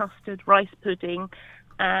 and custard, rice pudding,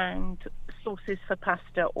 and sauces for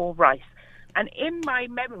pasta or rice. And in my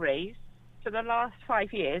memories, for the last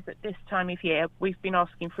 5 years, at this time of year, we've been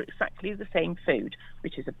asking for exactly the same food,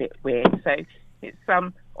 which is a bit weird. So it's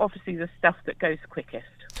obviously the stuff that goes quickest.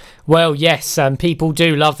 Well, yes, people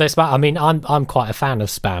do love their spam. I mean, I'm quite a fan of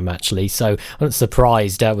spam actually, so I'm not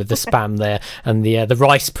surprised with the spam there and the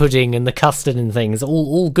rice pudding and the custard and things.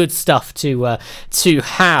 All good stuff to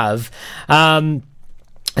have.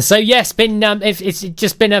 So yes, it's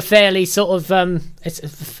just been a fairly sort of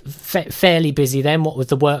fairly busy then. What with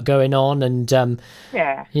the work going on and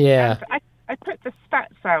yeah. And I put the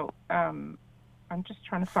stats out. I'm just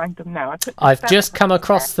trying to find them now. I've just come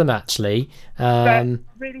across them actually. They're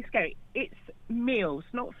really scary. It's meals,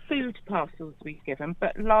 not food parcels we've given,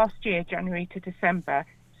 but last year, January to December,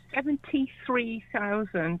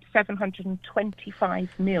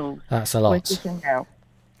 73,725 meals. That's a lot. We're giving out.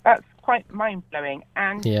 That's quite mind-blowing.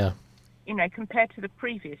 And, you know, compared to the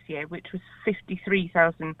previous year, which was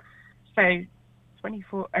 53,000, so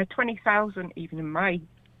 20,000, even in my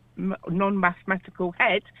non-mathematical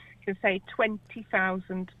head, can say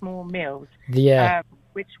 20,000 more meals. Yeah.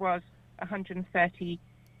 Which was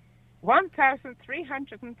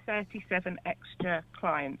 1,337 extra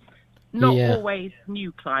clients. Not always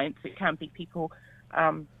new clients. It can be people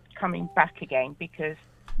coming back again, because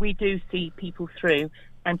we do see people through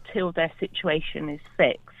until their situation is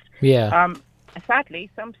fixed. Yeah. Sadly,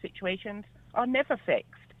 some situations are never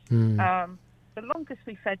fixed. The longest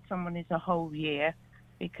we fed someone is a whole year,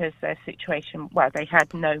 because their situation, they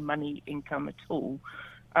had no money income at all.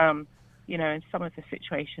 You know, and some of the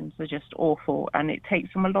situations are just awful, and it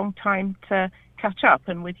takes them a long time to catch up.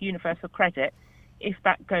 And with Universal Credit, if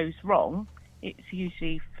that goes wrong, it's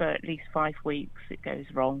usually for at least 5 weeks it goes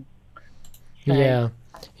wrong. So,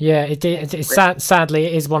 sadly,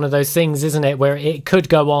 it is one of those things, isn't it, where it could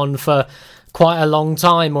go on for quite a long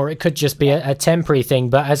time, or it could just be a temporary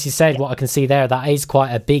thing. But as you said, what I can see there, that is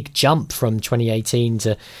quite a big jump from 2018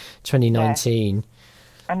 to 2019. Yeah.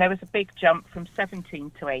 And there was a big jump from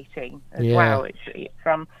 17 to 18 as well. It's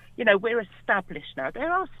you know, we're established now.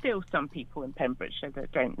 There are still some people in Pembrokeshire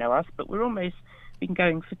that don't know us, but we're almost been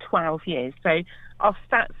going for 12 years. So our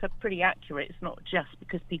stats are pretty accurate. It's not just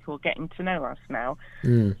because people are getting to know us now.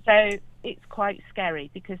 So it's quite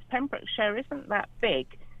scary, because Pembrokeshire isn't that big.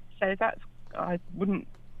 So I wouldn't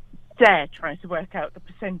dare try to work out the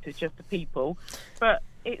percentage of the people, but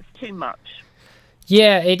it's too much.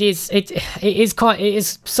 Yeah, it is. It is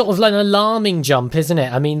sort of like an alarming jump, isn't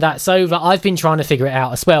it? I mean, that's over. I've been trying to figure it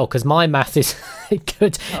out as well, because my math is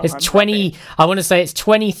good. It's 20. I want to say it's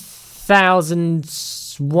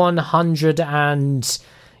 20,100 and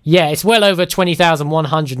Yeah, it's well over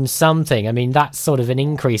 20,100 and something. I mean, that's sort of an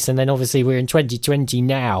increase. And then obviously we're in 2020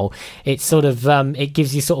 now. It's sort of, it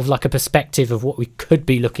gives you sort of like a perspective of what we could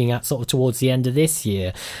be looking at sort of towards the end of this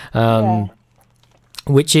year.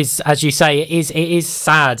 Which is, as you say, it is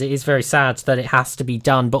sad. It is very sad that it has to be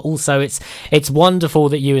done. But also it's wonderful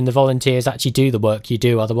that you and the volunteers actually do the work you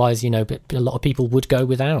do. Otherwise, you know, a lot of people would go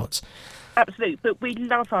without. Absolutely. But we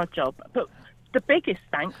love our job. But the biggest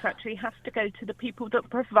thanks actually has to go to the people that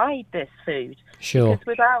provide this food. Sure. Because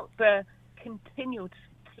without the continued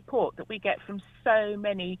support that we get from so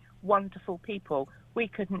many wonderful people, we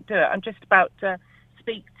couldn't do it. I'm just about to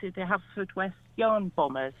speak to the Haverfordwest Yarn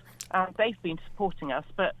Bombers. They've been supporting us,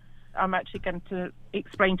 but I'm actually going to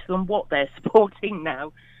explain to them what they're supporting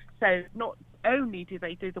now. So not only do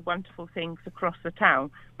they do the wonderful things across the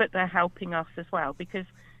town, but they're helping us as well, because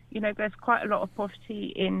you know, there's quite a lot of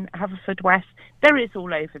poverty in Haverfordwest. There is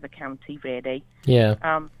all over the county, really. Yeah.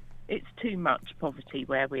 It's too much poverty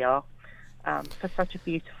where we are for such a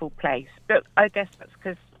beautiful place. But I guess that's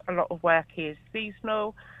because a lot of work is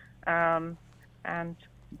seasonal and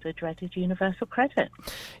the dreaded universal credit.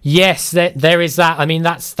 Yes, there is that. I mean,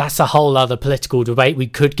 that's a whole other political debate we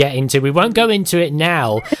could get into. We won't go into it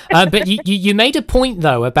now. But you made a point,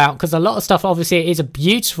 though, about, because a lot of stuff, obviously, it is a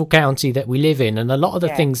beautiful county that we live in, and a lot of the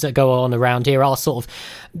things that go on around here are sort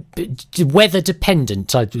of weather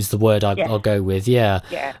dependent, is the word I'll go with.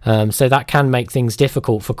 So that can make things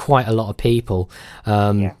difficult for quite a lot of people.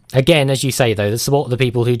 Again, as you say, though, the support of the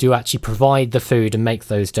people who do actually provide the food and make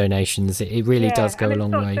those donations, it really does go a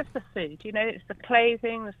long way. It's not just the food, you know, it's the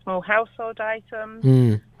clothing, the small household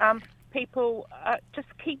items. People just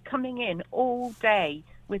keep coming in all day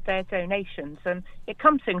with their donations, and it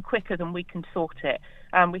comes in quicker than we can sort it.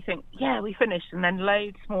 We think, we finished, and then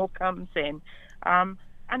loads more comes in.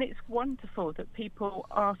 And it's wonderful that people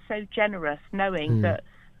are so generous, knowing that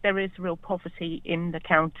there is real poverty in the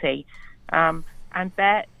county. And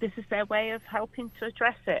this is their way of helping to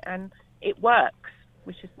address it, and it works,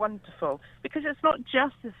 which is wonderful, because it's not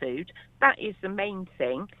just the food. That is the main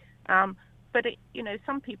thing. But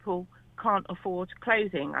some people can't afford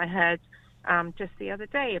clothing. I heard just the other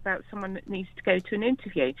day about someone that needs to go to an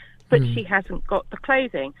interview, but she hasn't got the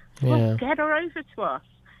clothing. Well, get her over to us,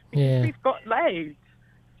 because we've got loads.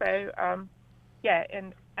 So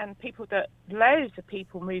and loads of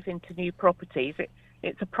people move into new properties.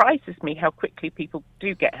 It surprises me how quickly people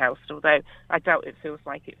do get housed, although I doubt it feels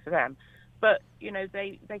like it for them. But, you know,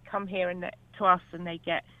 they come here to us, and they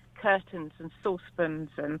get curtains and saucepans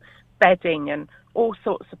and bedding and all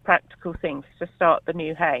sorts of practical things to start the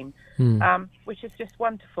new home, which is just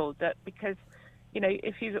wonderful. That because, you know,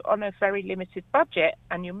 if you're on a very limited budget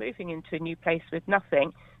and you're moving into a new place with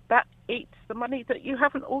nothing, that eats the money that you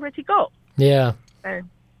haven't already got. Yeah.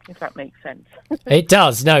 If that makes sense. It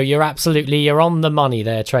does. No, you're on the money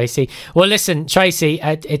there, Tracy. Well, listen, Tracy,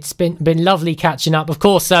 it's been lovely catching up. Of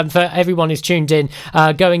course, for everyone who's tuned in,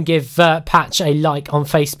 go and give Patch a like on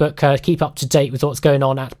Facebook. Keep up to date with what's going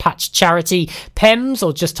on at Patch Charity Pems,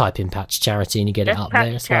 or just type in Patch Charity and you get it up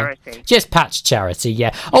there as well. Just Patch Charity,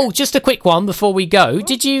 yeah. Oh, just a quick one before we go.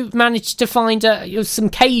 Did you manage to find some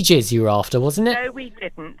cages you were after, wasn't it? No, we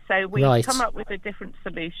didn't. So we've come up with a different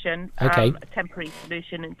solution, a temporary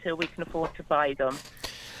solution, until we can afford to buy them.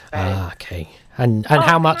 Okay. And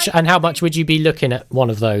how much would you be looking at one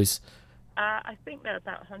of those? I think they're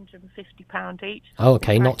about £150 each. Oh,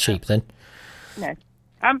 okay, not cheap then. No.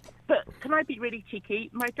 But can I be really cheeky?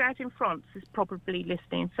 My dad in France is probably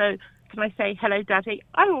listening, so can I say hello, Daddy?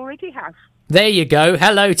 I already have. There you go.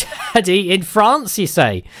 Hello, Daddy, in France, you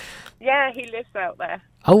say? Yeah, he lives out there.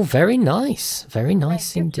 Oh, very nice. Very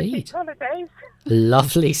nice indeed. Holidays.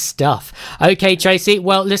 Lovely stuff. Okay, Tracy.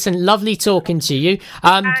 Well, listen, lovely talking to you.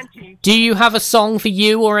 Do you have a song for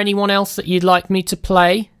you or anyone else that you'd like me to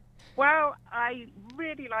play? Well, I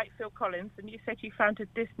really like Phil Collins, and you said you found a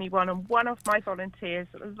Disney one, and one of my volunteers,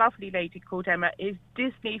 a lovely lady called Emma, is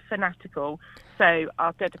Disney fanatical, so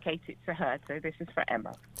I'll dedicate it to her. So this is for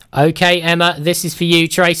Emma. Okay, Emma, this is for you.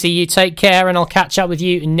 Tracy, you take care, and I'll catch up with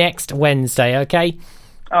you next Wednesday, okay?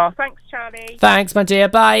 Oh, thanks, Charlie. Thanks, my dear.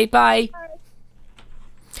 Bye. Bye.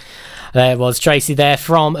 There was Tracy there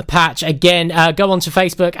from Patch. Again, go onto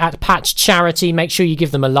Facebook at Patch Charity. Make sure you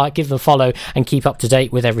give them a like, give them a follow, and keep up to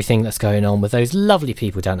date with everything that's going on with those lovely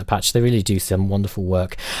people down at Patch. They really do some wonderful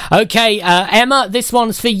work. Okay, Emma, this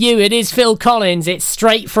one's for you. It is Phil Collins. It's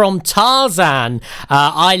straight from Tarzan.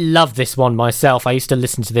 I love this one myself. I used to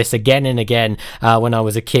listen to this again and again when I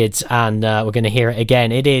was a kid, and we're going to hear it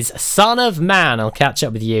again. It is Son of Man. I'll catch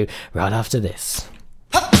up with you right after this.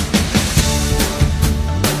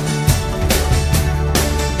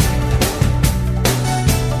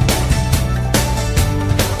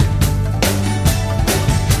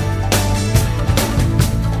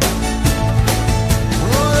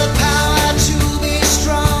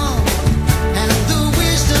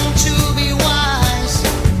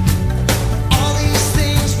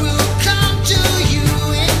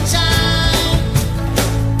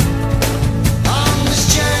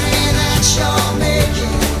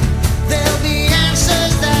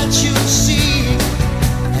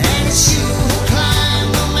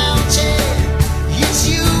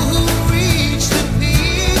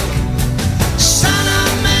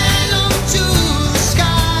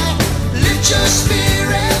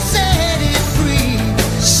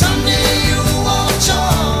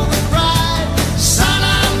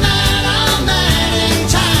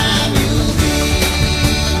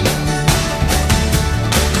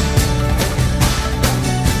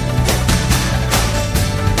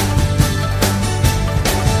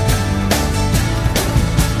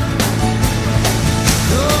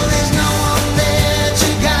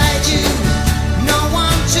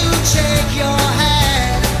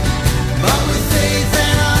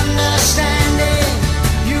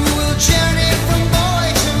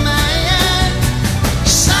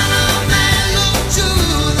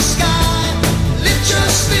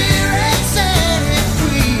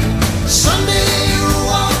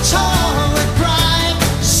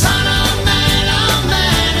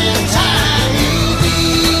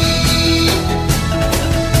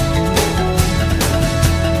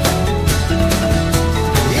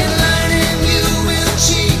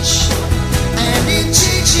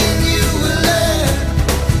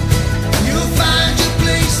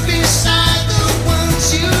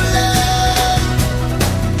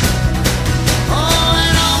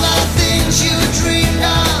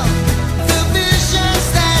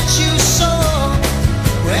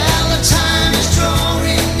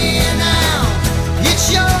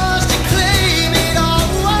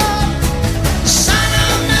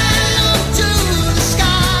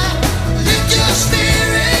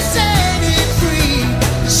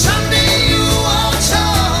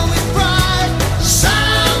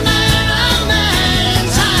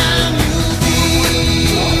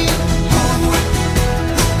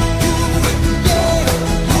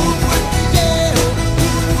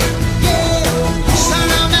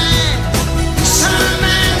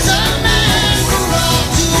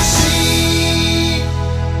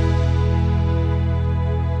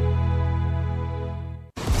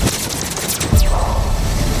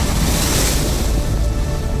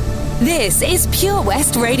 This is Pure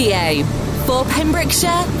West Radio. For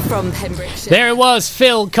Pembrokeshire, from Pembrokeshire. There it was,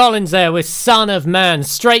 Phil Collins there with Son of Man,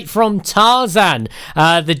 straight from Tarzan,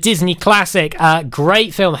 the Disney classic.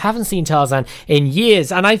 Great film. Haven't seen Tarzan in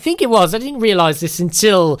years, and I didn't realise this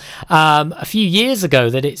until a few years ago,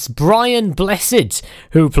 that it's Brian Blessed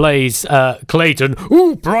who plays Clayton.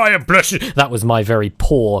 Ooh, Brian Blessed. That was my very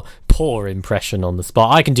poor impression on the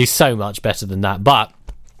spot. I can do so much better than that, but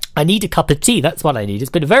I need a cup of tea. That's what I need.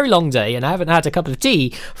 It's been a very long day, and I haven't had a cup of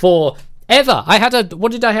tea for ever.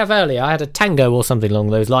 What did I have earlier? I had a tango or something along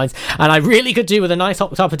those lines, and I really could do with a nice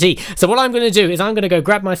hot cup of tea. So what I'm going to do is I'm going to go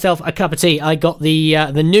grab myself a cup of tea. I got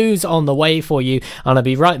the news on the way for you, and I'll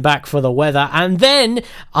be right back for the weather, and then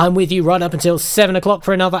I'm with you right up until 7 o'clock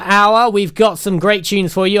for another hour. We've got some great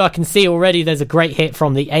tunes for you. I can see already there's a great hit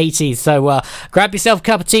from the 80s, so grab yourself a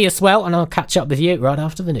cup of tea as well, and I'll catch up with you right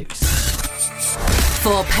after the news.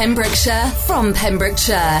 For Pembrokeshire, from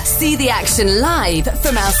Pembrokeshire. See the action live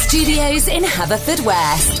from our studios in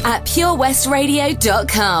Haverfordwest at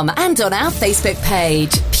purewestradio.com and on our Facebook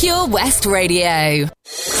page, Pure West Radio. From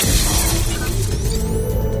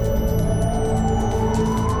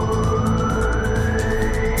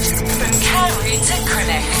Cowrie to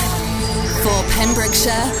Crinock. For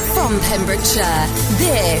Pembrokeshire, from Pembrokeshire.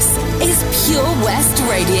 This is Pure West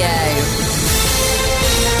Radio.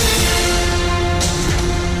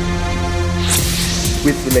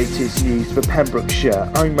 With the latest news for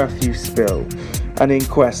Pembrokeshire, I'm Matthew Spill. An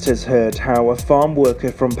inquest has heard how a farm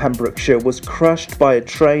worker from Pembrokeshire was crushed by a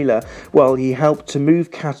trailer while he helped to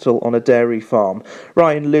move cattle on a dairy farm.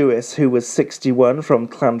 Ryan Lewis, who was 61 from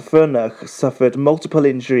Llanfernach, suffered multiple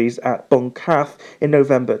injuries at Boncath in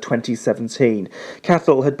November 2017.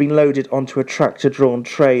 Cattle had been loaded onto a tractor-drawn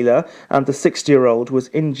trailer, and the 60-year-old was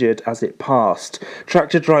injured as it passed.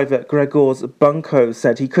 Tractor driver Gregors Bunko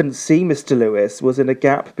said he couldn't see Mr. Lewis was in a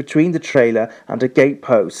gap between the trailer and a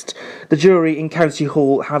gatepost. The jury in County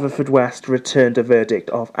Hall, Haverfordwest, returned a verdict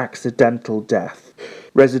of accidental death.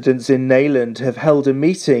 Residents in Neyland have held a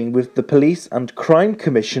meeting with the Police and Crime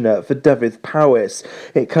Commissioner for Dyfed-Powys.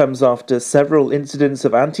 It comes after several incidents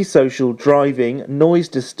of antisocial driving, noise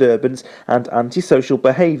disturbance and antisocial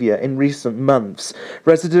behaviour in recent months.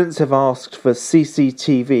 Residents have asked for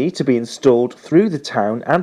CCTV to be installed through the town and